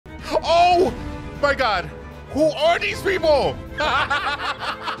Oh my God. Who are these people?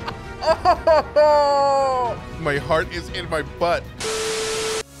 My heart is in my butt.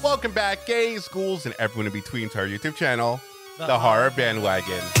 Welcome back, gays, schools, and everyone in between to our YouTube channel, The Horror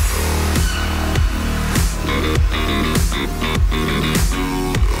Bandwagon.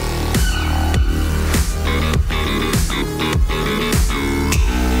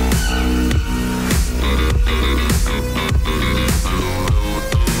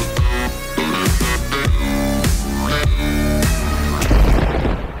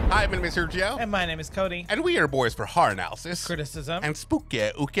 Hi, my name is Sergio. And my name is Cody. And we are boys for horror analysis, Criticism, and spooky,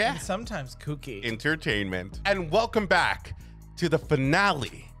 and sometimes kooky entertainment. And welcome back to the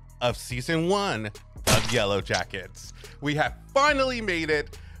finale of season 1 of Yellowjackets. We have finally made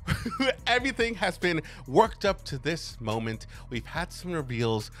it. Everything has been worked up to this moment. We've had some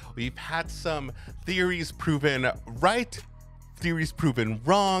reveals. We've had some theories proven right, theories proven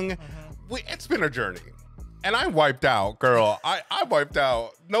wrong. It's been a journey. And I wiped out, girl. I wiped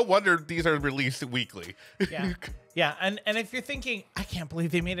out. No wonder these are released weekly. Yeah. Yeah, and if you're thinking, I can't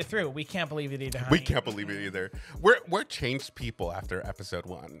believe they made it through, we can't believe it either, honey. We can't believe it either. We're changed people after episode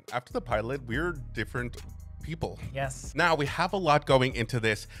 1. After the pilot, we're different people. Yes. Now we have a lot going into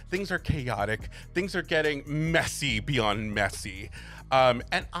this. Things are chaotic. Things are getting messy beyond messy.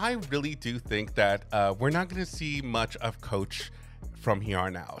 And I really do think that we're not going to see much of Coach from here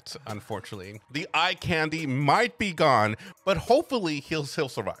on out, unfortunately. The eye candy might be gone, but hopefully he'll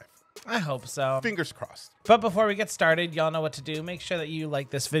survive. I hope so. Fingers crossed. But before we get started, y'all know what to do. Make sure that you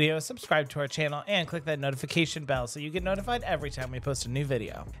like this video, subscribe to our channel, and click that notification bell so you get notified every time we post a new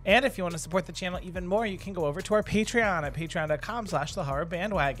video. And if you want to support the channel even more, you can go over to our Patreon at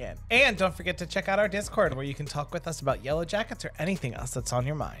patreon.com/thehorrorbandwagon. And don't forget to check out our Discord where you can talk with us about Yellowjackets or anything else that's on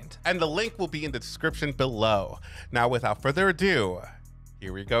your mind. And the link will be in the description below. Now, without further ado,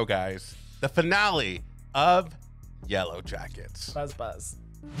 here we go, guys. The finale of Yellowjackets. Buzz, buzz.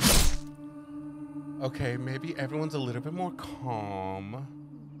 Okay, maybe everyone's a little bit more calm.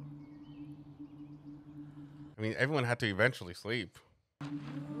 I mean, everyone had to eventually sleep.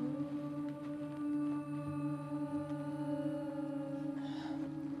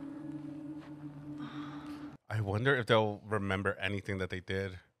 I wonder if they'll remember anything that they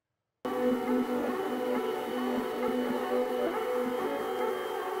did.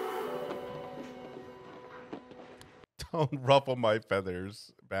 Don't ruffle my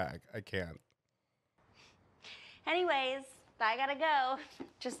feathers back. I can't. Anyways, I gotta go.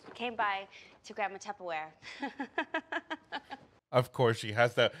 Just came by to grab my Tupperware. Of course, she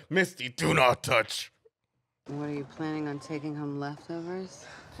has the Misty, do not touch. What are you planning on taking home leftovers?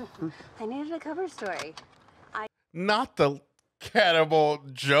 I needed a cover story. Not the cannibal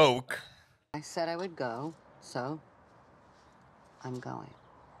joke. I said I would go, so I'm going.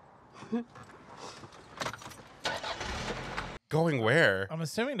 Going where? I'm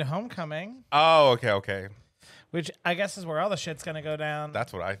assuming to homecoming, Oh, okay. which I guess is where all the shit's gonna go down.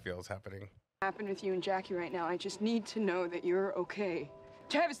 That's what I feel is happening. Happened with you and Jackie right now. I just need to know that you're okay.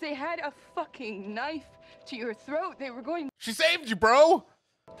 Travis, they had a fucking knife to your throat. They were going. She saved you, bro.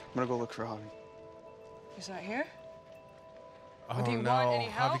 I'm gonna go look for Javi. He's not here? Oh do you no, want any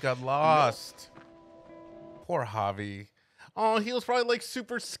Javi help? got lost. Poor Javi. Oh, he was probably like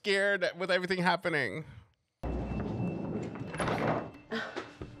super scared with everything happening.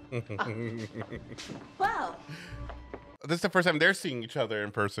 Well, This is the first time they're seeing each other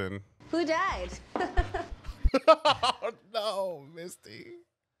in person. who died? Oh no, Misty.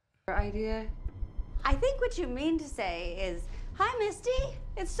 Your idea? I think what you mean to say is, hi, Misty.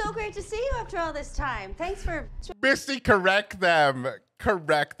 It's so great to see you after all this time. Thanks for... Misty, correct them.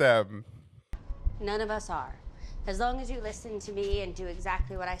 Correct them. None of us are. As long as you listen to me and do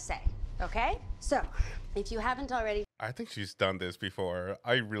exactly what I say, okay? So, if you haven't already, I think she's done this before.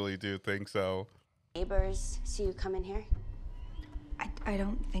 I really do think so. neighbors see you come in here? I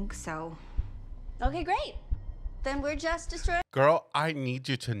don't think so. Okay, great. Then we're just destroying... Girl, I need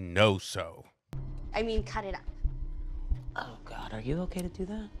you to know so. I mean, cut it up. Oh, God, are you okay to do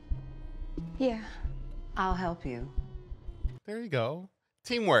that? Yeah. I'll help you. There you go.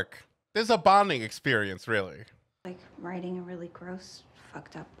 Teamwork. This is a bonding experience, really. Like riding a really gross,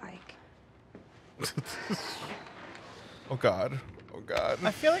 fucked up bike. Oh, God. Oh, God.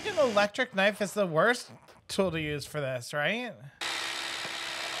 I feel like an electric knife is the worst tool to use for this, right?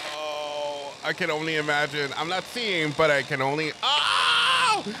 Oh, I can only imagine. I'm not seeing, but I can only...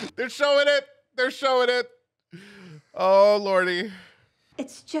 Oh! They're showing it. They're showing it. Oh, Lordy.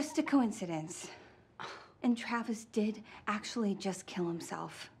 It's just a coincidence. And Travis did actually just kill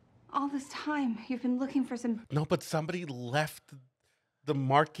himself. All this time, you've been looking for some... No, but somebody left the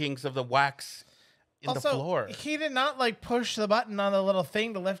markings of the wax in the floor. He did not like push the button on the little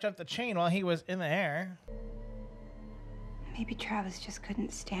thing to lift up the chain while he was in the air. Maybe Travis just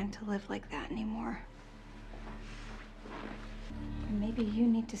couldn't stand to live like that anymore. And maybe you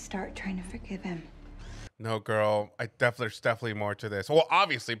need to start trying to forgive him. No, girl. There's definitely more to this. Well,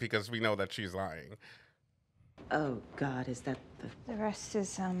 obviously, because we know that she's lying. Oh, God, is that The rest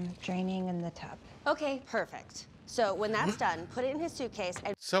is draining in the tub. Okay, perfect. So when that's done, put it in his suitcase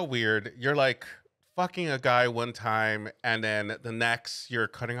and So weird. You're like fucking a guy one time, and then the next you're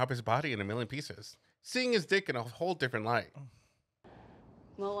cutting up his body in a million pieces. Seeing his dick in a whole different light.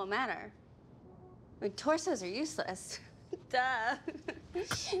 well, what matter? I mean, torsos are useless. Duh.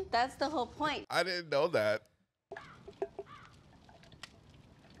 That's the whole point. I didn't know that.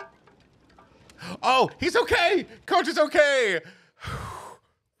 Oh, he's okay. Coach is okay.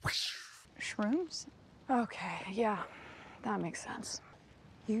 Shrooms? Okay, yeah, that makes sense.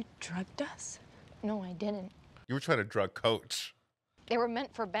 You drugged us? No, I didn't. You were trying to drug Coach. They were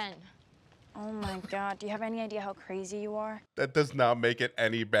meant for Ben. Oh my God, do you have any idea how crazy you are? That does not make it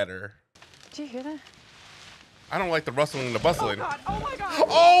any better. Do you hear that? I don't like the rustling and the bustling. Oh God, oh my God!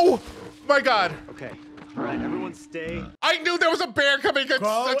 Oh my God. Okay, all right, everyone stay. I knew there was a bear coming at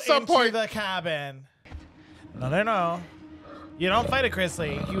some into point. the cabin. No. You don't fight a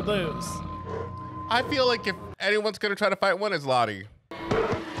grizzly, you lose. I feel like if anyone's gonna try to fight one, it's Lottie.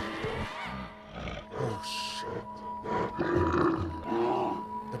 Oh shit.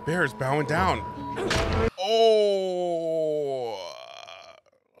 The bear is bowing down. Oh.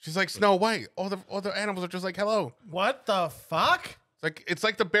 She's like Snow White. All the animals are just like, hello. What the fuck? It's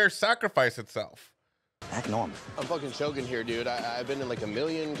like the bear sacrificed itself. Back normal. I'm fucking choking here, dude. I've been in like a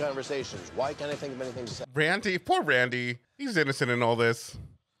million conversations. Why can't I think of anything to say? Randy, poor Randy. He's innocent in all this.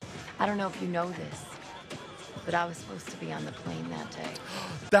 I don't know if you know this, but I was supposed to be on the plane that day.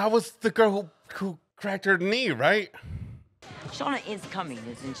 That was the girl who cracked her knee, right? Shauna is coming,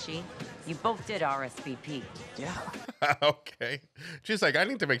 isn't she? You both did RSVP. Yeah. Okay. She's like, I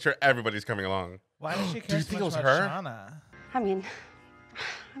need to make sure everybody's coming along. Why does she Do care you so think much it was about her? Shauna? I mean,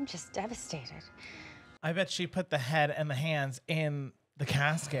 I'm just devastated. I bet she put the head and the hands in the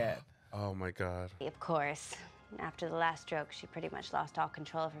casket. Oh my God. Of course, after the last stroke, she pretty much lost all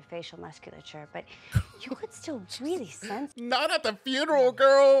control of her facial musculature, but you could still really sense. Not at the funeral,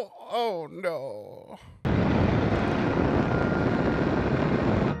 girl. Oh no.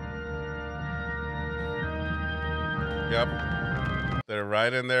 Yep. They're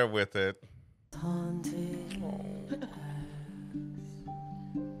right in there with it.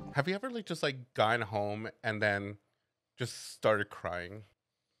 Have you ever just gone home and then just started crying?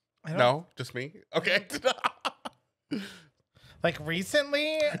 No, just me. Okay. Like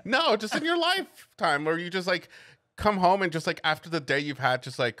recently? No, just in your lifetime, where you just come home and just after the day you've had,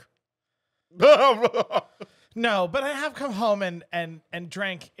 just No, but I have come home and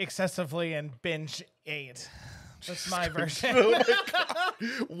drank excessively and binge ate. That's my version. Oh my God.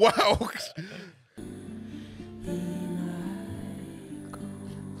 Wow.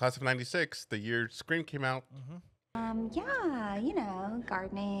 Class of 96, the year Scream came out. Yeah, you know,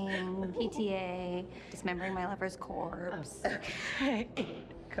 gardening, PTA, dismembering my lover's corpse. okay?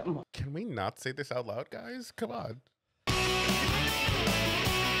 Come on. Can we not say this out loud, guys? Come on.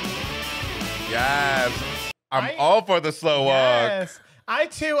 Yes. I'm all for the slow walk. Yes. I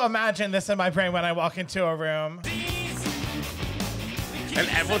too imagine this in my brain when I walk into a room. And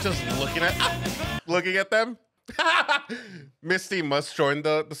everyone's just looking at them. Misty must join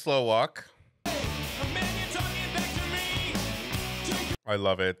the slow walk. I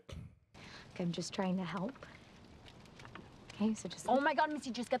love it. I'm just trying to help. Okay, so just. Oh my God,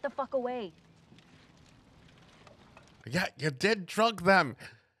 Missy, just get the fuck away. Yeah, you did drug them.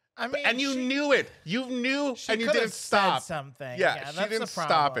 I mean, and you knew it. You knew, and you didn't stop. Something. Yeah, she didn't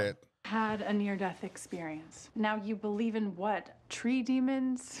stop it. Had a near-death experience. Now you believe in what? Tree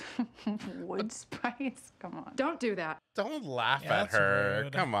demons? Wood spice? Come on. Don't do that. Don't laugh Yeah, at that's her.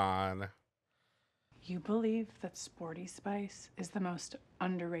 rude. Come on. You believe that Sporty Spice is the most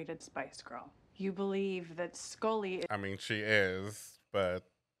underrated Spice Girl. You believe that Scully. I mean, she is, but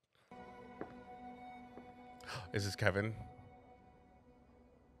is this Kevin?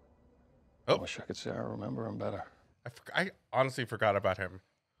 I wish I could say I remember him better. I honestly forgot about him.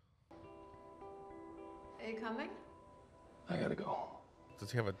 Are you coming? I gotta go.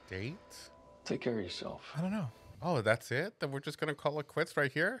 Does he have a date? Take care of yourself. I don't know. Oh, that's it? Then we're just gonna call it quits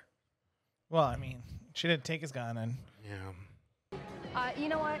right here? Well, I mean, she didn't take his gun and. Yeah. You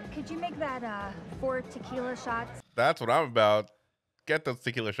know what? Could you make that 4 tequila shots? That's what I'm about. Get those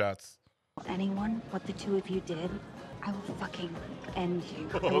tequila shots. Anyone what the two of you did? I will fucking end you.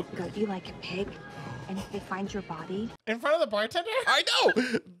 I will gut you like a pig. And if they find your body... In front of the bartender? I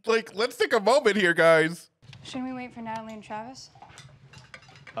know! Like, let's take a moment here, guys. Shouldn't we wait for Natalie and Travis?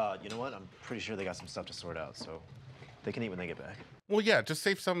 You know what? I'm pretty sure they got some stuff to sort out, so they can eat when they get back. Well, yeah, just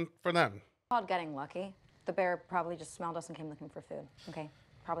save some for them. Called getting lucky. The bear probably just smelled us and came looking for food. Okay,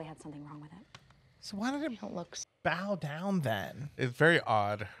 probably had something wrong with it. So why did it bow down then? It's very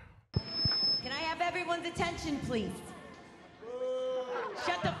odd. Can I have everyone's attention, please?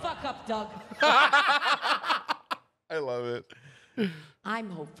 Shut the fuck up, Doug. I love it. I'm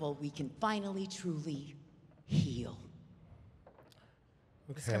hopeful we can finally, truly heal.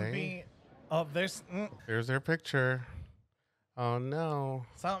 It's gonna be. Oh, there's. There's their picture. Oh no.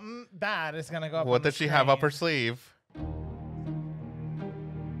 Something bad is gonna go up. What does she have up her sleeve?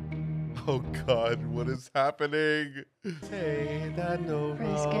 Oh God, what is happening? Say that no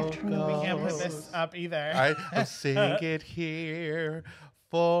gift from the We can't put this up either. I sing it here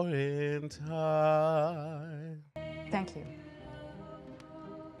for in time. Thank you.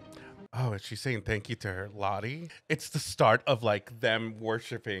 Oh, is she saying thank you to her Lottie? It's the start of like them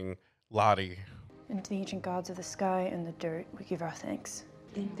worshiping Lottie. And to the ancient gods of the sky and the dirt, we give our thanks.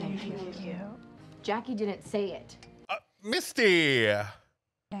 Thank you. Jackie didn't say it. Misty!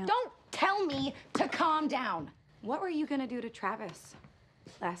 Don't tell me to calm down. What were you gonna do to Travis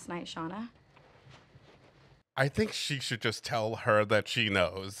last night, Shauna? I think she should just tell her that she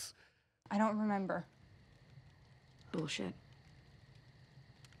knows. I don't remember. Bullshit.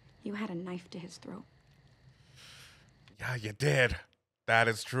 You had a knife to his throat. Yeah, you did. That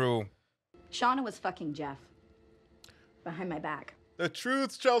is true. Shauna was fucking Jeff. Behind my back. The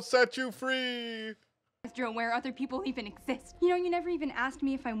truth shall set you free. Where other people even exist. You know, you never even asked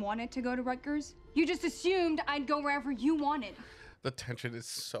me if I wanted to go to Rutgers. You just assumed I'd go wherever you wanted. The tension is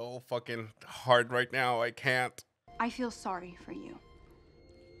so fucking hard right now. I can't. I feel sorry for you.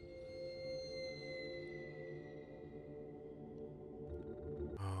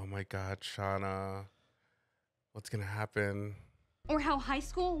 Oh my God, Shauna. What's gonna happen? Or how high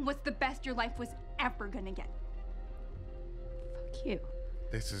school was the best your life was ever gonna get. Fuck you.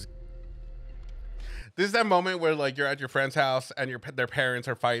 This is that moment where like you're at your friend's house and their parents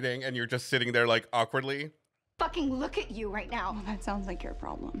are fighting and you're just sitting there like awkwardly. Fucking look at you right now. Well, that sounds like your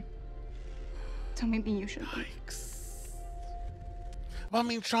problem. So maybe you should leave. Well, I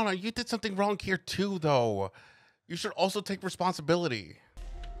mean, Shauna, you did something wrong here too, though. You should also take responsibility.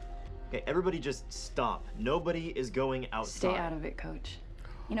 Okay, everybody just stop. Nobody is going outside. Stay out of it, Coach.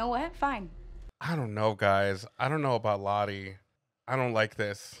 You know what? Fine. I don't know, guys. I don't know about Lottie. I don't like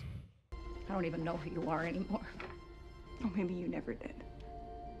this. I don't even know who you are anymore. Or maybe you never did.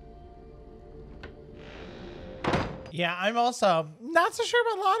 Yeah, I'm also not so sure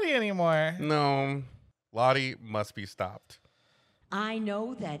about Lottie anymore. No, Lottie must be stopped. I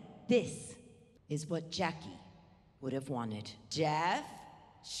know that this is what Jackie would have wanted. Jeff,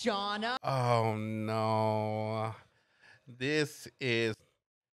 Shauna. Oh no. This is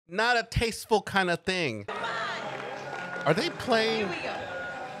not a tasteful kind of thing. Are they playing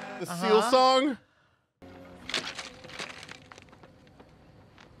the Seal song?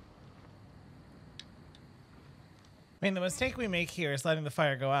 I mean, the mistake we make here is letting the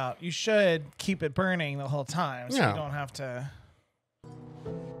fire go out. You should keep it burning the whole time so you don't have to.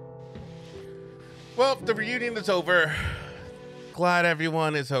 Well, the reunion is over. Glad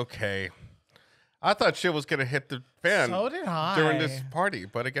everyone is okay. I thought shit was gonna hit the fan So did I. during this party,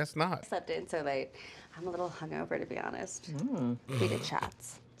 but I guess not. Slept in so late. I'm a little hungover, to be honest. We did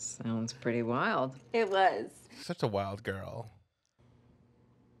shots. Sounds pretty wild. It was. Such a wild girl.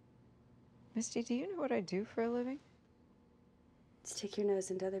 Misty, do you know what I do for a living? Stick your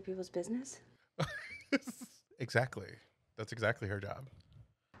nose into other people's business? Exactly. That's exactly her job.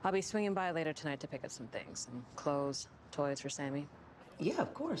 I'll be swinging by later tonight to pick up some things. Some clothes, toys for Sammy. Yeah,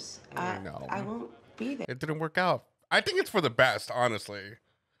 of course. I know. I won't be there. It didn't work out. I think it's for the best, honestly.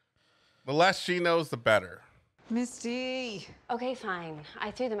 The less she knows, the better. Misty. Okay, fine.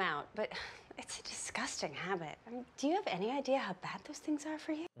 I threw them out, but it's a disgusting habit. I mean, do you have any idea how bad those things are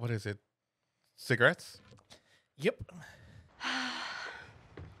for you? What is it? Cigarettes? Yep.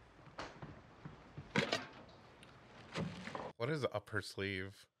 What is up her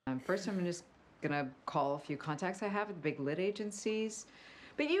sleeve? First, I'm just gonna call a few contacts I have at the big lit agencies.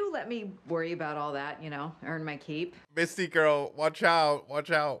 But you let me worry about all that, you know, earn my keep. Misty girl, watch out,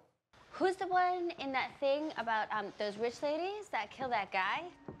 watch out. Who's the one in that thing about those rich ladies that killed that guy?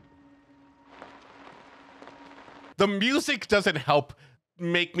 The music doesn't help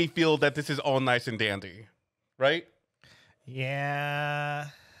make me feel that this is all nice and dandy, right? Yeah.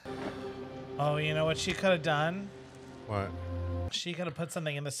 Oh, you know what she could have done? What? She could have put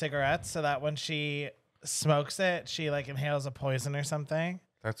something in the cigarettes so that when she smokes it, she like inhales a poison or something.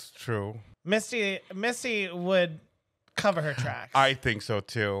 That's true. Missy would cover her tracks. I think so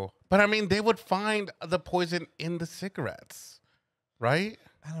too. But I mean, they would find the poison in the cigarettes, right?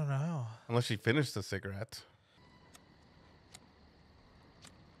 I don't know. Unless she finished the cigarette.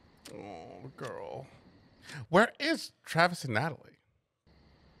 Oh, girl. Where is Travis and Natalie?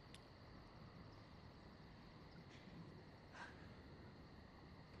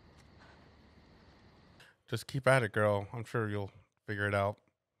 Just keep at it, girl. I'm sure you'll figure it out.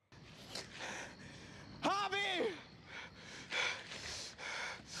 Hobby!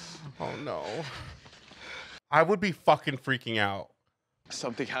 Oh, no. I would be fucking freaking out.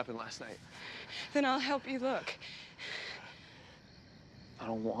 Something happened last night. Then I'll help you look. I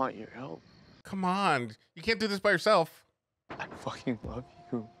don't want your help. Come on. You can't do this by yourself. I fucking love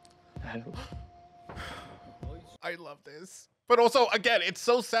you. I love this. But also, again, it's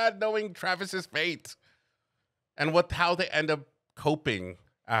so sad knowing Travis's fate and how they end up coping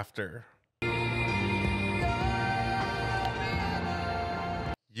after.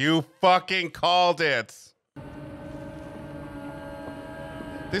 You fucking called it.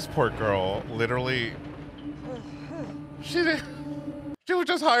 This poor girl, literally, she was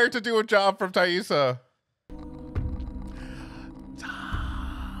just hired to do a job from Thaisa.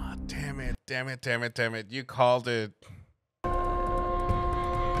 Damn it. You called it.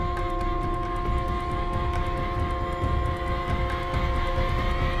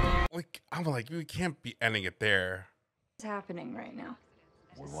 I'm like, we can't be ending it there. What's happening right now?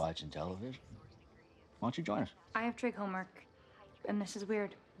 We're watching television. Why don't you join us? I have trig homework, and this is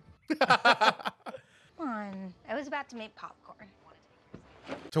weird. Come on. I was about to make popcorn.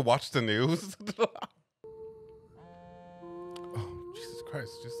 To watch the news? Oh, Jesus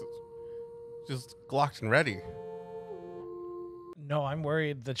Christ. Just glocked and ready. No, I'm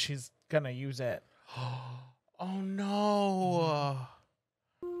worried that she's gonna use it. Oh no.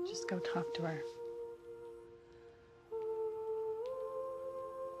 Just go talk to her.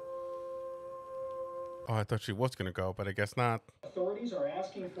 Oh, I thought she was gonna go, but I guess not. Authorities are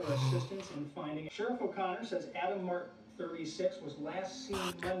asking for assistance in finding. Sheriff O'Connor says Adam Martin, 36, was last seen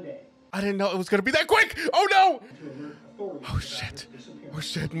Monday. I didn't know it was gonna be that quick. Oh no! Oh shit. Oh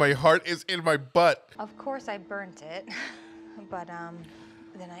shit. My heart is in my butt. Of course I burnt it, but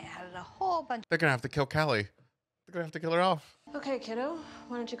then I added a whole bunch. They're gonna have to kill Callie. They're gonna have to kill her off. Okay, kiddo.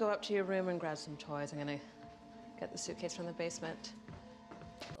 Why don't you go up to your room and grab some toys? I'm gonna get the suitcase from the basement.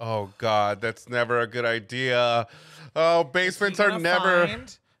 Oh God, that's never a good idea. Oh, basements are never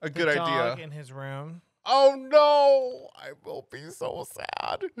a good the dog idea. In his room. Oh no, I will be so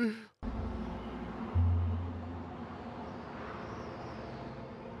sad.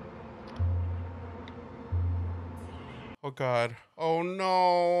 Oh God. Oh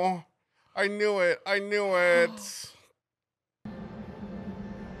no. I knew it. I knew it.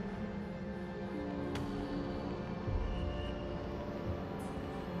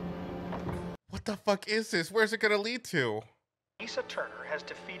 What the fuck is this? Where's it gonna lead to? Lisa Turner has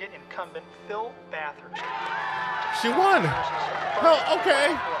defeated incumbent Phil Bathurst. She won. Oh,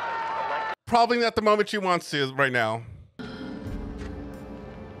 okay. Probably not the moment she wants to right now.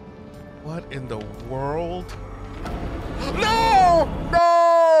 What in the world? No!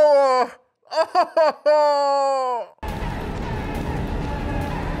 No! Oh!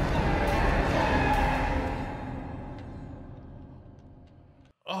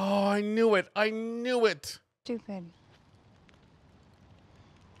 Oh, I knew it. I knew it. Stupid.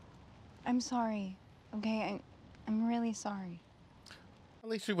 I'm sorry. Okay, I'm really sorry. At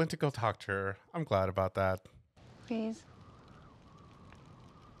least we went to go talk to her. I'm glad about that. Please.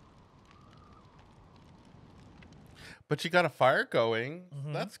 But you got a fire going.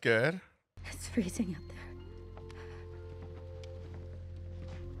 That's good. It's freezing out there.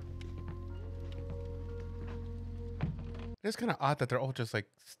 It's kind of odd that they're all just like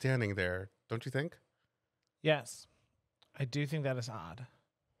standing there, don't you think? Yes. I do think that is odd.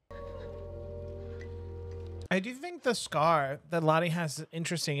 I do think the scar that Lottie has is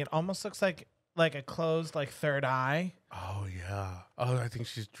interesting. It almost looks like a closed like third eye. Oh yeah. Oh, I think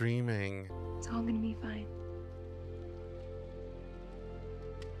she's dreaming. It's all gonna be fine.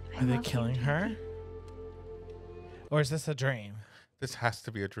 Are they killing her? Or is this a dream? This has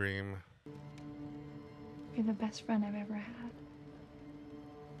to be a dream. You're the best friend I've ever had.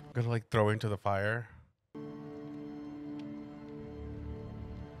 I'm gonna like throw into the fire.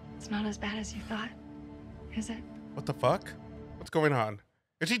 It's not as bad as you thought, is it? What the fuck? What's going on?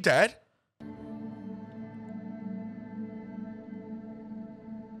 Is she dead?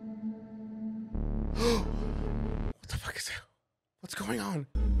 What the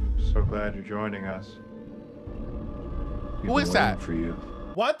So glad you're joining us. Who is that? For you.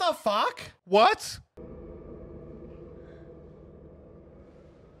 What the fuck? What?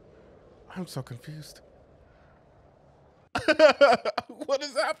 I'm so confused. What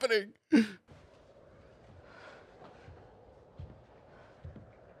is happening?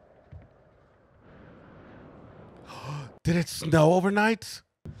 Did it snow overnight?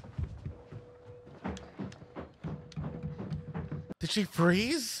 Did she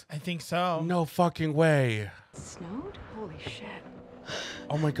freeze? I think so. No fucking way. Snowed? Holy shit.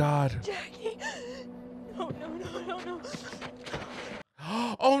 Oh my God. Jackie! No, no, no, no, no.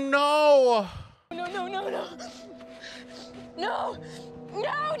 Oh no! No, no, no, no. No!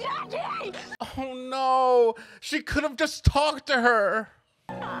 No, Jackie! Oh no! She could have just talked to her.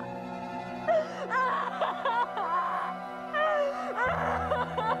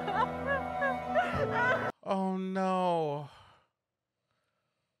 Oh no.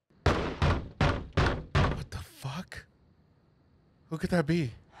 What the fuck? Who could that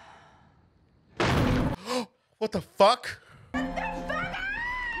be? What the fuck?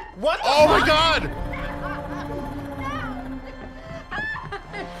 What the Oh fuck? my God!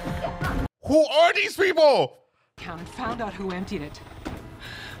 Who are these people? Count found out who emptied it.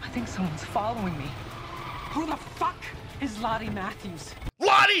 I think someone's following me. Who the fuck is Lottie Matthews?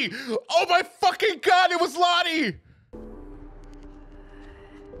 Lottie! Oh my fucking God, it was Lottie!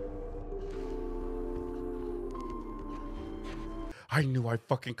 I knew I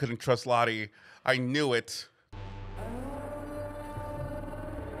fucking couldn't trust Lottie. I knew it.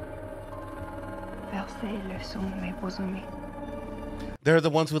 They're the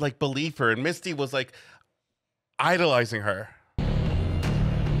ones who like believe her, and Misty was like idolizing her.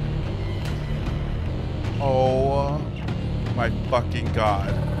 Oh my fucking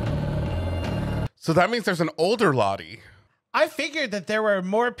God. So that means there's an older Lottie. I figured that there were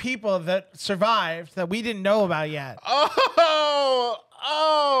more people that survived that we didn't know about yet.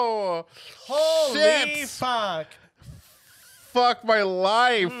 Oh, holy shit. fuck. Fuck my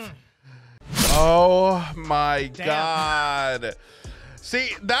life. Oh my God.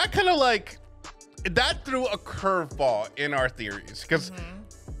 See, that kind of like, that threw a curveball in our theories, because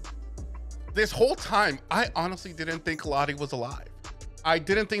this whole time, I honestly didn't think Lottie was alive. I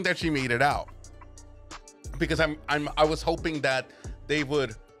didn't think that she made it out, because I was hoping that they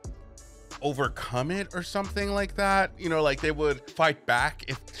would overcome it or something like that. You know, like they would fight back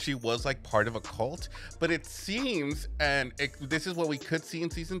if she was like part of a cult. But it seems, and this is what we could see in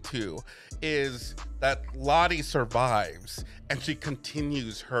season 2, is that Lottie survives and she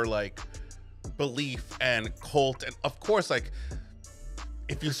continues her like belief and cult. And of course, like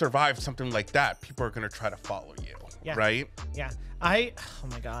if you survive something like that, people are gonna try to follow you, right? Yeah. Oh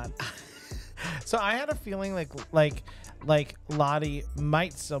my God. So I had a feeling like Lottie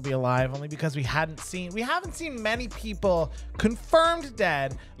might still be alive, only because we haven't seen many people confirmed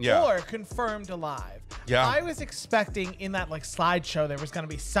dead or confirmed alive. Yeah. I was expecting in that like slideshow there was gonna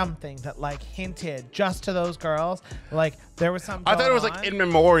be something that like hinted just to those girls. Like there was something. I thought it was like in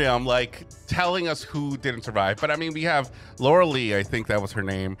memoriam, like telling us who didn't survive. But I mean, we have Laura Lee, I think that was her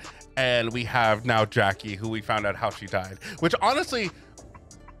name, and we have now Jackie, who we found out how she died. Which honestly,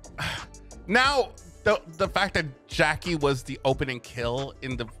 now the fact that Jackie was the opening kill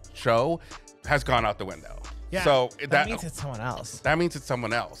in the show has gone out the window. Yeah, so that means it's someone else. That means it's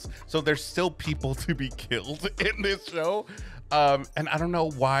someone else. So there's still people to be killed in this show. And I don't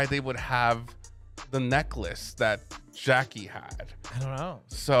know why they would have the necklace that Jackie had. I don't know.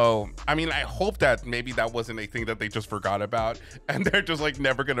 So, I mean, I hope that maybe that wasn't a thing that they just forgot about and they're just like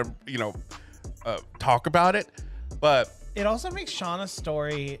never gonna, you know, talk about it. But it also makes Shauna's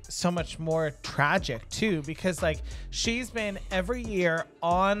story so much more tragic too, because like she's been every year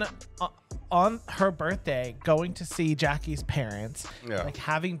on her birthday going to see Jackie's parents, like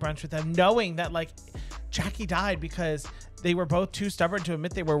having brunch with them, knowing that like Jackie died because they were both too stubborn to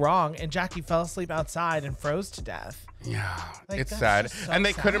admit they were wrong, and Jackie fell asleep outside and froze to death. Yeah, like, it's sad. So and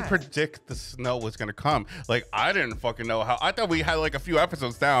they sad. couldn't predict the snow was gonna come. Like I didn't fucking know how. I thought we had like a few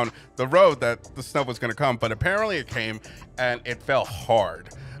episodes down the road that the snow was gonna come, but apparently it came and it fell hard.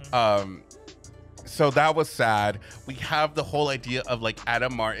 So that was sad. We have the whole idea of like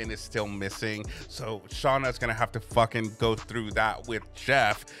Adam Martin is still missing. So Shauna's gonna have to fucking go through that with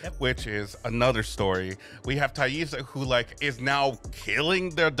Jeff, which is another story. We have Thaisa, who like is now killing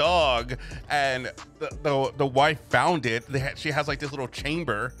their dog, and the wife found it. She has like this little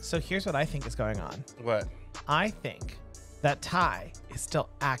chamber. So here's what I think is going on. What? I think that Ty is still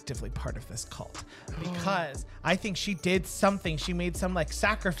actively part of this cult, because I think she did something. She made some like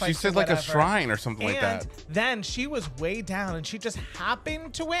sacrifice. She said like a shrine or something like that. Then she was way down and she just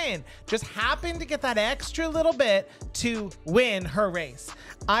happened to win, just happened to get that extra little bit to win her race.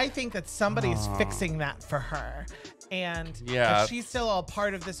 I think that somebody's fixing that for her, and that she's still all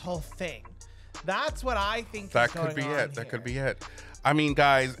part of this whole thing. That's what I think. That could be it. That could be it. I mean,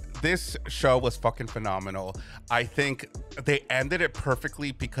 guys, this show was fucking phenomenal. I think they ended it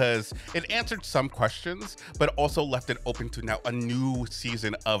perfectly because it answered some questions, but also left it open to now a new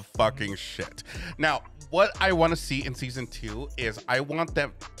season of fucking shit. Now, what I want to see in season 2 is I want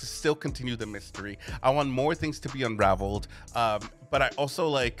them to still continue the mystery. I want more things to be unraveled. But I also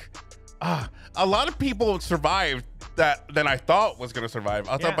like, a lot of people survived than I thought was going to survive.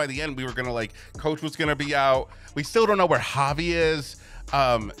 I thought by the end we were going to like, Coach was going to be out. We still don't know where Javi is.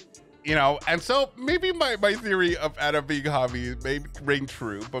 You know, and so maybe my theory of Adam being Javi may ring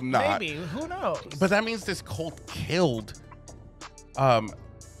true, but not. Maybe, who knows? But that means this cult killed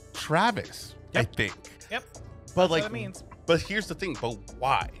Travis, I think. Yep. But That's like, what it means. But here's the thing, but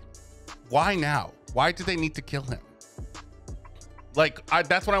why? Why now? Why do they need to kill him? Like,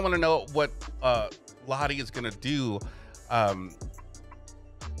 that's what I want to know, what Lottie is going to do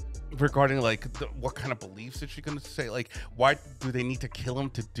regarding like what kind of beliefs is she going to say? Like, why do they need to kill him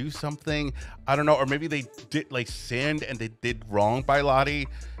to do something? I don't know. Or maybe they did like sinned and they did wrong by Lottie.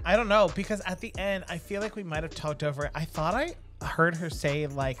 I don't know, because at the end, I feel like we might have talked over it. I thought I heard her say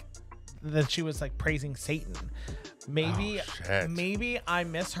like that she was like praising Satan. Maybe I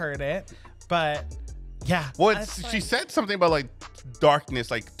misheard it, but yeah. Well, she said something about like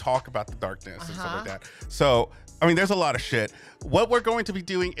darkness, like talk about the darkness and stuff like that. So, I mean, there's a lot of shit. What we're going to be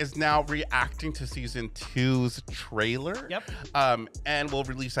doing is now reacting to season 2's trailer. Yep. And we'll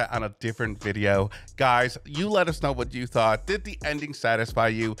release that on a different video. Guys, you let us know what you thought. Did the ending satisfy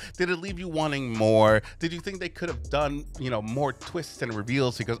you? Did it leave you wanting more? Did you think they could have done, you know, more twists and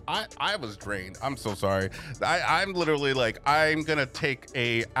reveals? Because I was drained. I'm so sorry. I'm literally like, I'm gonna take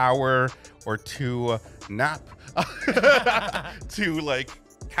a hour or 2 nap to like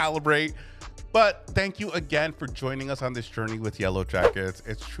calibrate. But thank you again for joining us on this journey with Yellowjackets.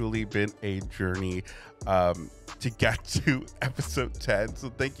 It's truly been a journey to get to episode 10. So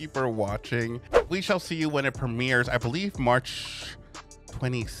thank you for watching. We shall see you when it premieres, I believe March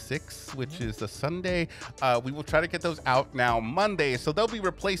 26th, which is a Sunday. We will try to get those out now Monday. So they'll be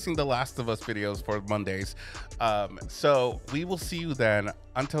replacing the Last of Us videos for Mondays. So we will see you then.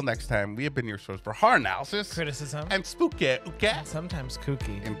 Until next time, we have been your source for horror analysis, criticism, and spooky, sometimes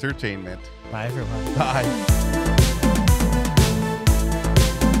kooky entertainment. Bye, everyone. Bye.